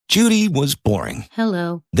Judy was boring.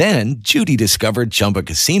 Hello. Then Judy discovered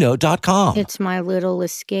ChumbaCasino.com. It's my little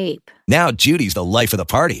escape. Now Judy's the life of the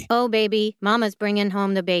party. Oh, baby, mama's bringing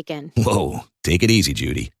home the bacon. Whoa, take it easy,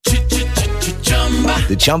 Judy.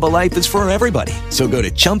 The Chumba life is for everybody. So go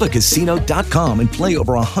to ChumbaCasino.com and play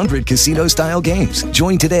over 100 casino-style games.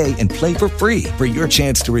 Join today and play for free for your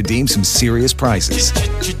chance to redeem some serious prizes.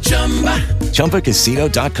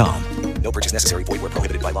 ChumbaCasino.com. No purchase necessary. Void where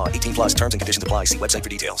prohibited by law. 18 plus terms and conditions apply. See website for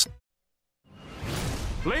details.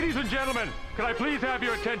 Ladies and gentlemen, can I please have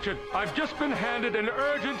your attention? I've just been handed an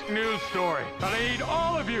urgent news story, and I need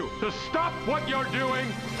all of you to stop what you're doing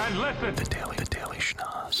and listen. The Daily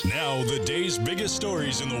Schnoz. Now, the day's biggest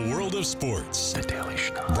stories in the world of sports. The Daily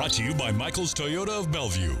Schnoz. Brought to you by Michael's Toyota of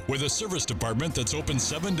Bellevue, with a service department that's open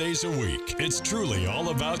 7 days a week. It's truly all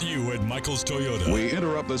about you at Michael's Toyota. We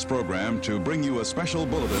interrupt this program to bring you a special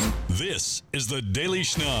bulletin. This is the Daily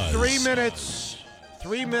Schnoz.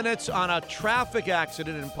 3 minutes on a traffic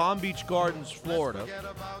accident in Palm Beach Gardens, Florida,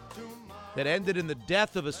 that ended in the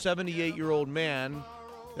death of a 78-year-old man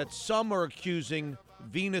that some are accusing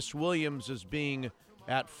Venus Williams as being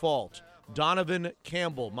at fault. Donovan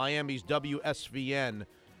Campbell, Miami's WSVN,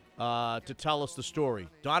 to tell us the story.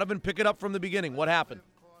 Donovan, pick it up from the beginning. What happened?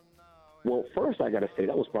 Well, first I got to say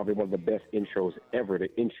that was probably one of the best intros ever to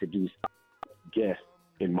introduce guests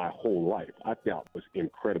in my whole life. I thought it was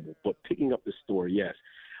incredible. But picking up the story, yes.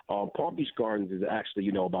 Palm Beach Gardens is actually,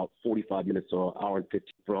 about 45 minutes or an hour and 15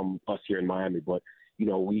 from us here in Miami. But,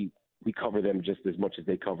 we cover them just as much as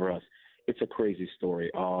they cover us. It's a crazy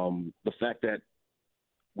story. The fact that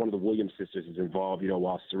one of the Williams sisters is involved,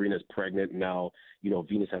 while Serena's pregnant and now,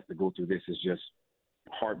 Venus has to go through this is just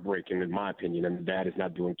heartbreaking in my opinion. And the dad is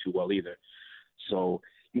not doing too well either. So,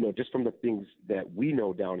 just from the things that we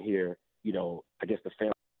know down here, I guess the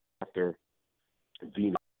family after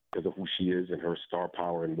Venus because of who she is and her star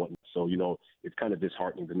power and whatnot. So, it's kind of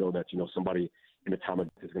disheartening to know that, somebody in the time of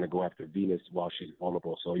death is going to go after Venus while she's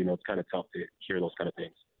vulnerable. So, it's kind of tough to hear those kind of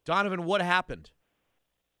things. Donovan, what happened?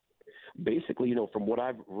 Basically, from what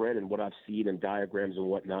I've read and what I've seen in diagrams and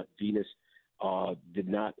whatnot, Venus did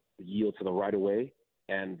not yield to the right of way,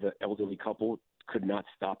 and the elderly couple could not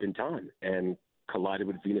stop in time and collided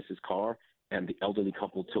with Venus's car. And the elderly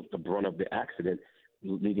couple took the brunt of the accident,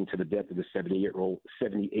 leading to the death of the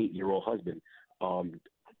 78-year-old husband,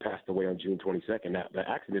 passed away on June 22nd. Now, the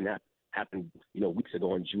accident happened, weeks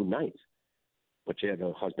ago on June 9th. But, yeah,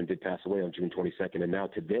 the husband did pass away on June 22nd. And now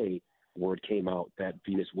today, word came out that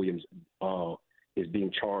Venus Williams is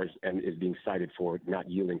being charged and is being cited for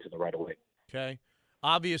not yielding to the right-of-way. Okay.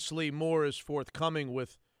 Obviously, more is forthcoming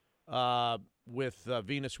with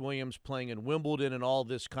Venus Williams playing in Wimbledon and all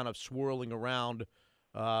this kind of swirling around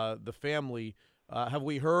the family. Have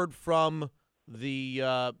we heard from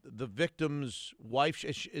the victim's wife?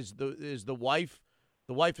 Is the wife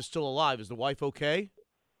is still alive? Is the wife okay?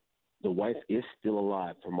 The wife is still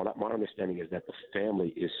alive. From what my understanding is that the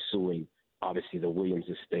family is suing, obviously, the Williams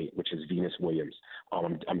estate, which is Venus Williams.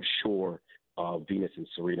 I'm sure Venus and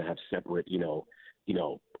Serena have separate,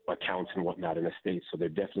 accounts and whatnot in the States. So they're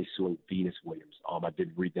definitely suing Venus Williams. I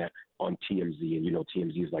did read that on TMZ, and,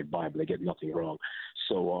 TMZ is like Bible. They get nothing wrong.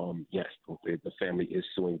 So, yes, the family is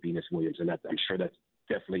suing Venus Williams, and I'm sure that's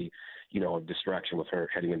definitely, a distraction with her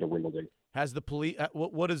heading into Wimbledon. Has the police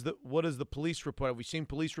what is the police report? Have we seen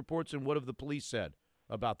police reports, and what have the police said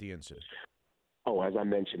about the incident? Oh, as I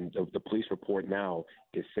mentioned, the police report now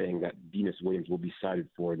is saying that Venus Williams will be cited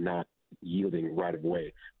for not yielding right of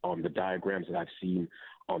way. The diagrams that I've seen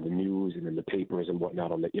on the news and in the papers and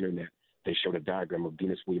whatnot on the internet, they showed a diagram of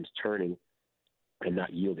Venus Williams turning and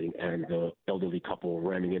not yielding, and the elderly couple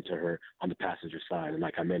ramming into her on the passenger side. And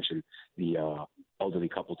like I mentioned, the elderly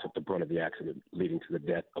couple took the brunt of the accident, leading to the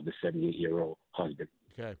death of the 78-year-old husband.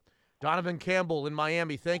 Okay. Donovan Campbell in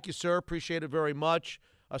Miami. Thank you, sir. Appreciate it very much.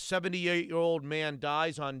 A 78-year-old man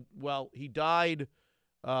dies he died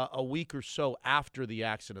a week or so after the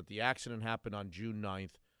accident. The accident happened on June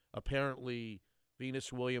 9th. Apparently,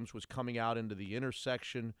 Venus Williams was coming out into the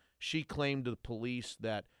intersection. She claimed to the police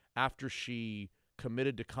that after she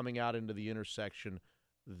committed to coming out into the intersection,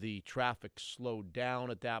 the traffic slowed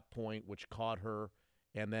down at that point, which caught her,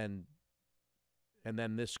 and then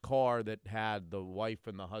this car that had the wife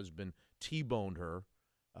and the husband T-boned her.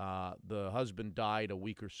 The husband died a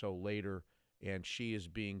week or so later, and she is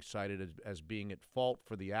being cited as being at fault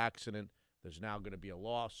for the accident. There's now going to be a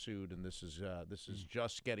lawsuit, and this is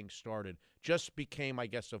just getting started. Just became, I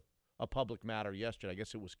guess, a public matter yesterday. I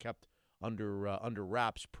guess it was kept under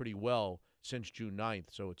wraps pretty well since June 9th,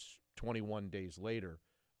 so it's 21 days later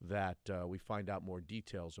that we find out more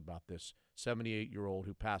details about this 78-year-old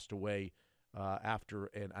who passed away after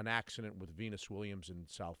an accident with Venus Williams in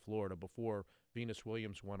South Florida before Venus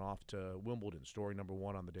Williams went off to Wimbledon. Story number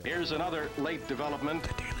 1 on the Daily. Here's another late development.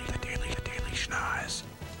 The Daily Schnoz.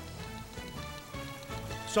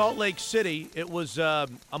 Salt Lake City, it was a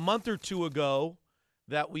month or two ago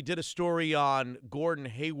that we did a story on Gordon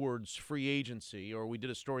Hayward's free agency, or we did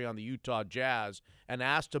a story on the Utah Jazz and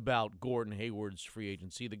asked about Gordon Hayward's free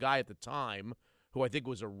agency. The guy at the time, who I think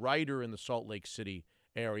was a writer in the Salt Lake City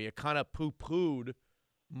area, kind of poo-pooed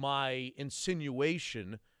my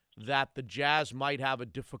insinuation that the Jazz might have a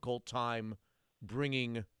difficult time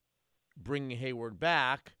bringing Hayward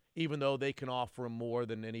back, even though they can offer him more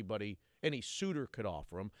than any suitor could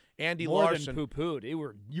offer him. Andy Larson. More than poo-pooed.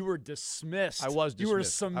 You were dismissed. I was dismissed. You were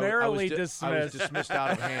summarily dismissed. I was dismissed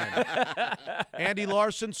out of hand. Andy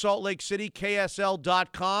Larson, Salt Lake City,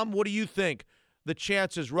 KSL.com. What do you think the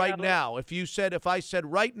chances right now? If I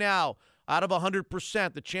said right now, out of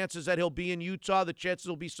 100%, the chances that he'll be in Utah, the chances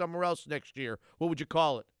he'll be somewhere else next year, what would you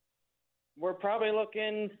call it? We're probably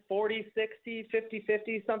looking 40-60,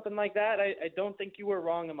 50-50, something like that. I don't think you were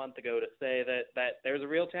wrong a month ago to say that there's a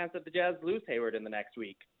real chance that the Jazz lose Hayward in the next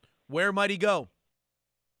week. Where might he go?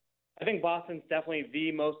 I think Boston's definitely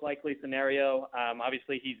the most likely scenario.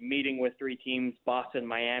 Obviously, he's meeting with 3 teams, Boston,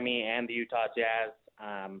 Miami, and the Utah Jazz.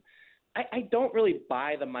 I don't really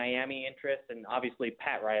buy the Miami interest, and obviously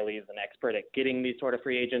Pat Riley is an expert at getting these sort of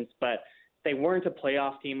free agents, but they weren't a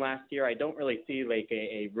playoff team last year. I don't really see like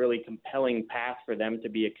a really compelling path for them to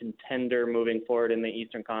be a contender moving forward in the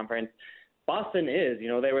Eastern Conference. Boston is,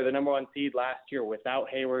 they were the number 1 seed last year without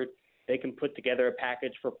Hayward. They can put together a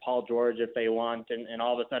package for Paul George if they want and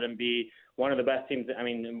all of a sudden be one of the best teams. I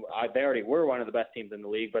mean, they already were one of the best teams in the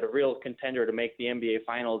league, but a real contender to make the NBA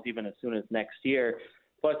Finals even as soon as next year.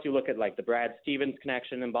 Plus, you look at like the Brad Stevens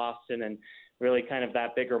connection in Boston and really kind of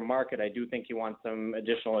that bigger market. I do think he wants some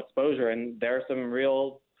additional exposure, and there are some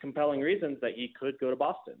real compelling reasons that he could go to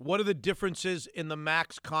Boston. What are the differences in the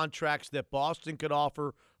max contracts that Boston could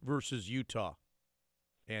offer versus Utah,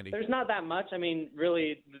 Andy? There's not that much. I mean,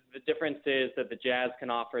 really, the difference is that the Jazz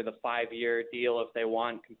can offer the 5-year deal if they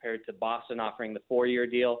want compared to Boston offering the 4-year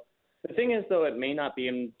deal. The thing is, though, it may not be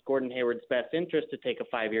in Gordon Hayward's best interest to take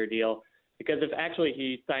a 5-year deal, because if actually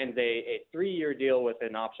he signs a 3-year deal with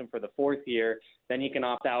an option for the 4th year, then he can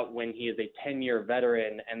opt out when he is a 10-year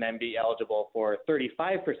veteran and then be eligible for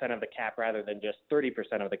 35% of the cap rather than just 30%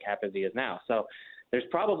 of the cap as he is now. So there's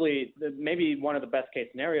probably maybe one of the best case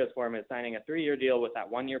scenarios for him is signing a 3-year deal with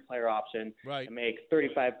that 1-year player option and make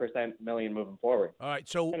 35% million moving forward. All right,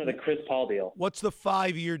 so kind of the Chris Paul deal. What's the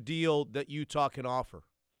 5-year deal that Utah can offer?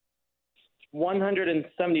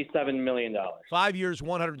 $177 million. 5 years,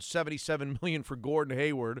 $177 million for Gordon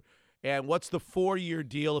Hayward. And what's the 4-year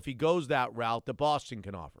deal if he goes that route that Boston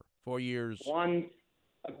can offer? 4 years. I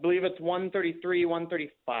believe it's 133,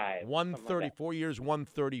 135. 130, like 4 years,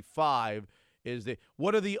 135 is the.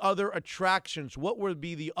 What are the other attractions? What would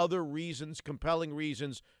be the other reasons, compelling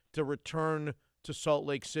reasons, to return to Salt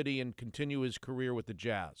Lake City and continue his career with the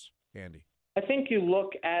Jazz, Andy? I think you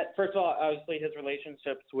look at, first of all, obviously his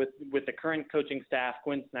relationships with the current coaching staff,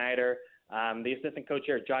 Quinn Snyder, the assistant coach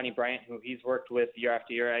here, Johnny Bryant, who he's worked with year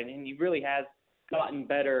after year, and he really has gotten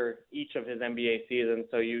better each of his NBA seasons.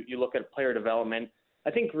 So you look at player development.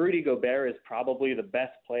 I think Rudy Gobert is probably the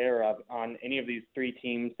best player on any of these 3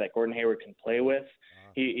 teams that Gordon Hayward can play with.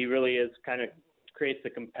 He really is kind of creates a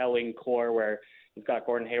compelling core where he's got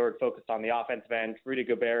Gordon Hayward focused on the offensive end. Rudy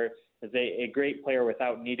Gobert is a great player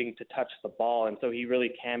without needing to touch the ball, and so he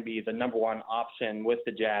really can be the number 1 option with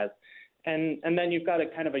the Jazz. And then you've got a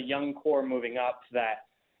kind of a young core moving up that,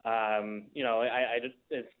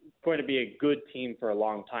 it's going to be a good team for a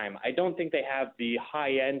long time. I don't think they have the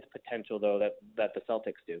high-end potential, though, that the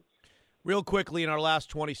Celtics do. Real quickly, in our last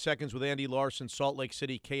 20 seconds with Andy Larson, Salt Lake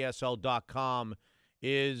City, KSL.com,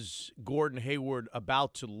 is Gordon Hayward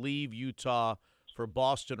about to leave Utah for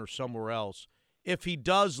Boston or somewhere else? If he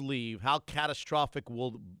does leave, how catastrophic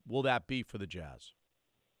will that be for the Jazz?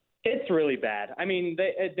 It's really bad. I mean,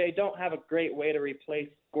 they don't have a great way to replace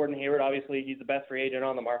Gordon Hayward. Obviously, he's the best free agent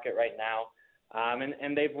on the market right now.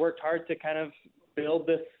 And they've worked hard to kind of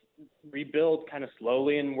rebuild kind of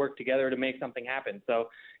slowly and work together to make something happen. So,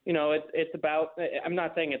 it's about, I'm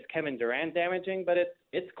not saying it's Kevin Durant damaging, but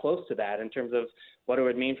it's close to that in terms of what it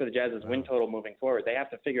would mean for the Jazz's win total moving forward. They have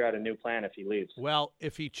to figure out a new plan if he leaves. Well,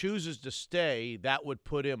 if he chooses to stay, that would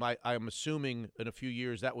put him, I'm assuming in a few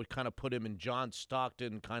years, that would kind of put him in John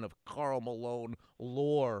Stockton, kind of Karl Malone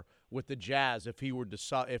lore with the Jazz if he were to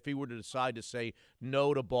decide to say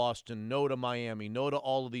no to Boston, no to Miami, no to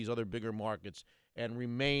all of these other bigger markets, and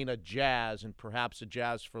remain a Jazz and perhaps a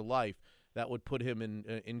Jazz for life. that would put him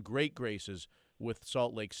in great graces with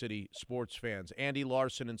Salt Lake City sports fans. Andy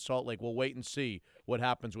Larson in Salt Lake. We'll wait and see what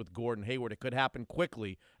happens with Gordon Hayward. It could happen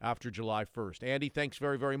quickly after July 1st. Andy, thanks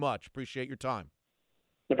very, very much. Appreciate your time.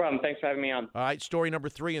 No problem. Thanks for having me on. All right, story number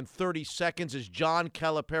 3 in 30 seconds. Is John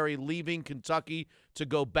Calipari leaving Kentucky to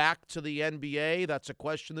go back to the NBA? That's a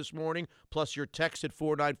question this morning. Plus your text at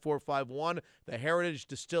 49451, the Heritage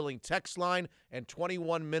Distilling text line, and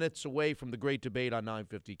 21 minutes away from the great debate on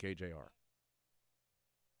 950 KJR.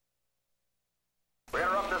 We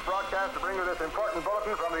interrupt this broadcast to bring you this important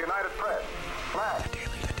bulletin from the United Press. Flash.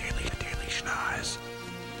 The Daily Schnoz.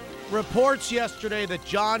 Reports yesterday that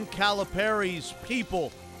John Calipari's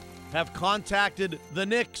people have contacted the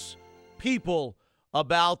Knicks people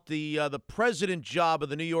about the president job of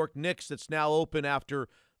the New York Knicks that's now open after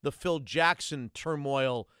the Phil Jackson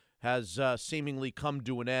turmoil has seemingly come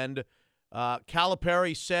to an end.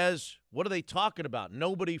 Calipari says, what are they talking about?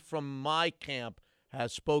 Nobody from my camp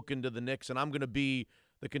has spoken to the Knicks, and I'm going to be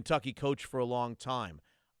the Kentucky coach for a long time.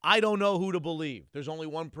 I don't know who to believe. There's only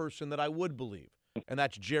one person that I would believe, and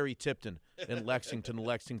that's Jerry Tipton in Lexington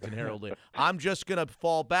Herald. I'm just going to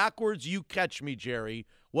fall backwards. You catch me, Jerry.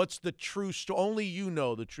 What's the true story? Only you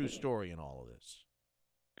know the true story in all of this.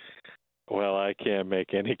 Well, I can't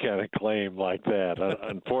make any kind of claim like that.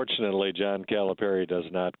 Unfortunately, John Calipari does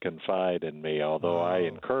not confide in me, although I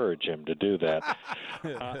encourage him to do that.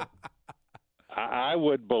 I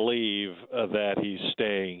would believe that he's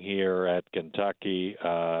staying here at Kentucky,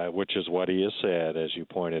 which is what he has said, as you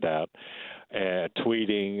pointed out,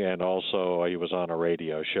 tweeting, and also he was on a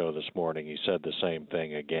radio show this morning. He said the same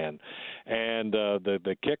thing again. And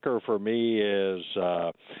the kicker for me is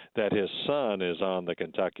that his son is on the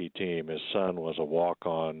Kentucky team. His son was a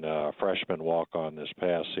walk-on, freshman walk-on this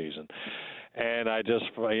past season. And I just,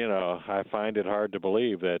 I find it hard to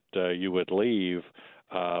believe that you would leave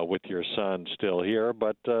with your son still here,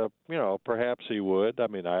 but perhaps he would. I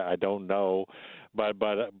mean, I don't know, but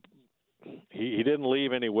he didn't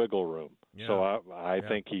leave any wiggle room, so I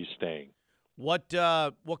think he's staying. What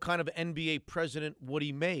kind of NBA president would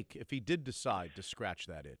he make if he did decide to scratch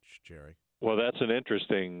that itch, Jerry? Well, that's an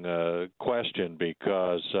interesting question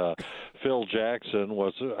because Phil Jackson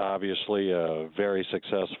was obviously a very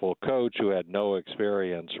successful coach who had no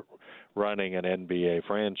experience running an NBA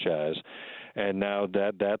franchise. And now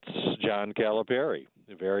that's John Calipari,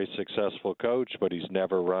 a very successful coach, but he's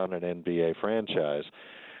never run an NBA franchise.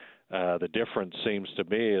 The difference seems to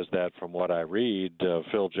me is that from what I read,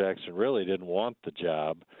 Phil Jackson really didn't want the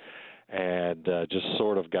job and just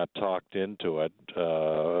sort of got talked into it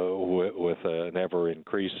with an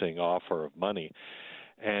ever-increasing offer of money.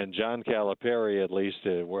 And John Calipari, at least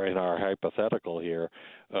we're in our hypothetical here,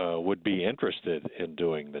 would be interested in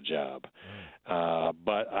doing the job.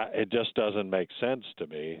 But it just doesn't make sense to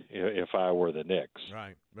me if I were the Knicks.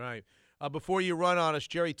 Right. Before you run on us,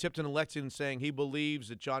 Jerry Tipton in Lexington saying he believes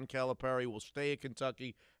that John Calipari will stay at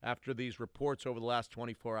Kentucky after these reports over the last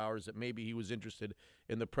 24 hours that maybe he was interested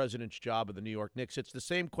in the president's job of the New York Knicks. It's the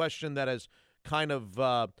same question that has kind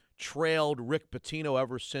of trailed Rick Pitino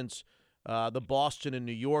ever since the Boston and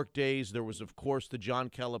New York days. There was, of course, the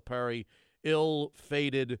John Calipari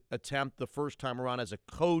ill-fated attempt the first time around as a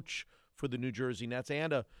coach for the New Jersey Nets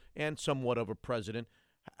and somewhat of a president.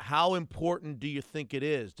 How important do you think it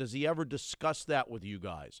is? Does he ever discuss that with you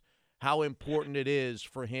guys? How important it is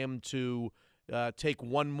for him to take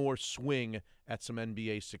one more swing at some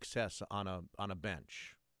NBA success on a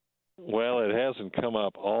bench? Well, it hasn't come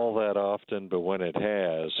up all that often, but when it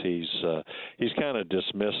has, he's kind of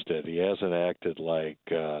dismissed it. He hasn't acted like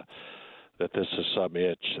that this is some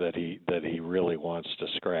itch that he really wants to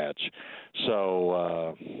scratch.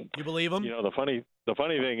 So you believe him? The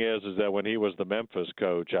funny thing is that when he was the Memphis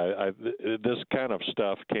coach, this kind of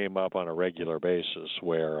stuff came up on a regular basis,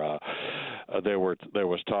 where there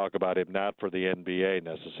was talk about him not for the NBA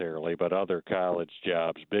necessarily, but other college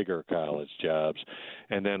jobs, bigger college jobs,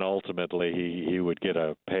 and then ultimately he would get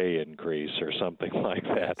a pay increase or something like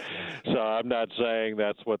that. So I'm not saying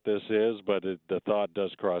that's what this is, but the thought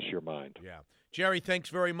does cross your mind. Yeah. Jerry, thanks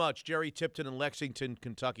very much. Jerry Tipton in Lexington,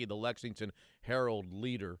 Kentucky, the Lexington Herald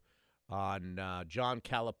leader, on John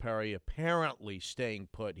Calipari apparently staying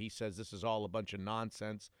put. He says this is all a bunch of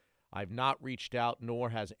nonsense. I've not reached out, nor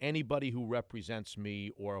has anybody who represents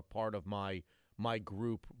me or a part of my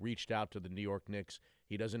group reached out to the New York Knicks.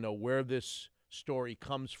 He doesn't know where this story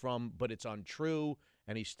comes from, but it's untrue,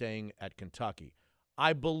 and he's staying at Kentucky.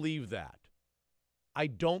 I believe that. I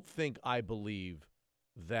don't think I believe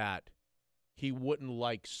that he wouldn't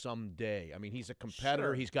like someday. I mean, he's a competitor.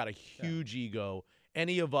 Sure. He's got a huge ego.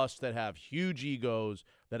 Any of us that have huge egos,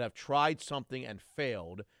 that have tried something and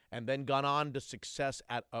failed, and then gone on to success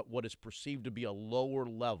at what is perceived to be a lower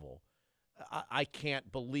level, I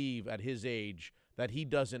can't believe at his age that he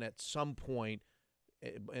doesn't at some point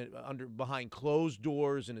behind closed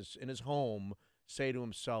doors in his home say to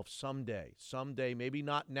himself, someday, maybe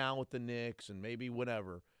not now with the Knicks and maybe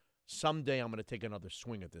whatever, someday I'm going to take another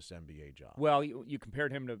swing at this NBA job. Well, you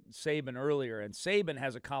compared him to Saban earlier, and Saban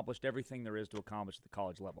has accomplished everything there is to accomplish at the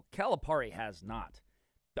college level. Calipari has not.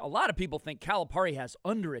 A lot of people think Calipari has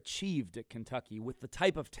underachieved at Kentucky with the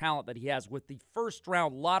type of talent that he has, with the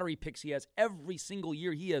first-round lottery picks he has every single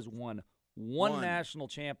year. He has won one national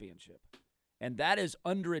championship, and that is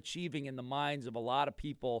underachieving in the minds of a lot of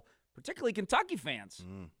people, particularly Kentucky fans.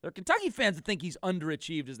 There are Kentucky fans that think he's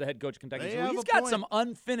underachieved as the head coach of Kentucky. So he's got some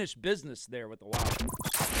unfinished business there with the Wild.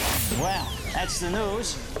 Well, that's the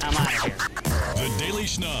news. I'm out of here. The Daily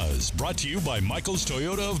Schnoz, brought to you by Michael's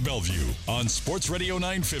Toyota of Bellevue on Sports Radio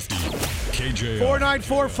 950. KJR.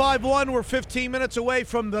 49451. We're 15 minutes away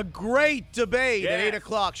from the great debate at 8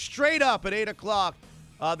 o'clock. Straight up at 8 o'clock.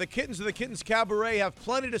 The Kittens of the Kittens Cabaret have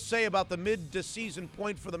plenty to say about the mid-season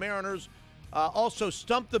point for the Mariners. Also,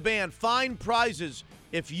 Stump the Band. Fine prizes.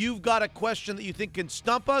 If you've got a question that you think can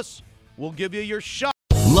stump us, we'll give you your shot.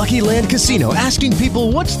 Lucky Land Casino, asking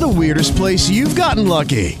people, what's the weirdest place you've gotten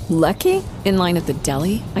lucky? Lucky? In line at the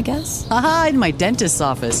deli, I guess? Aha, in my dentist's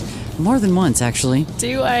office. More than once, actually.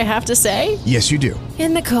 Do I have to say? Yes, you do.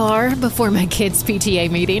 In the car before my kids' PTA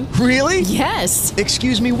meeting. Really? Yes.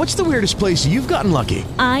 Excuse me, what's the weirdest place you've gotten lucky?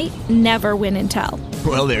 I never win and tell.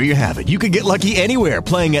 Well, there you have it. You can get lucky anywhere,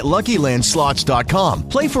 playing at LuckyLandSlots.com.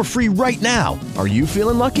 Play for free right now. Are you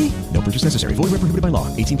feeling lucky? No purchase necessary. Void where prohibited by law.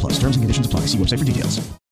 18+. Terms and conditions apply. See website for details.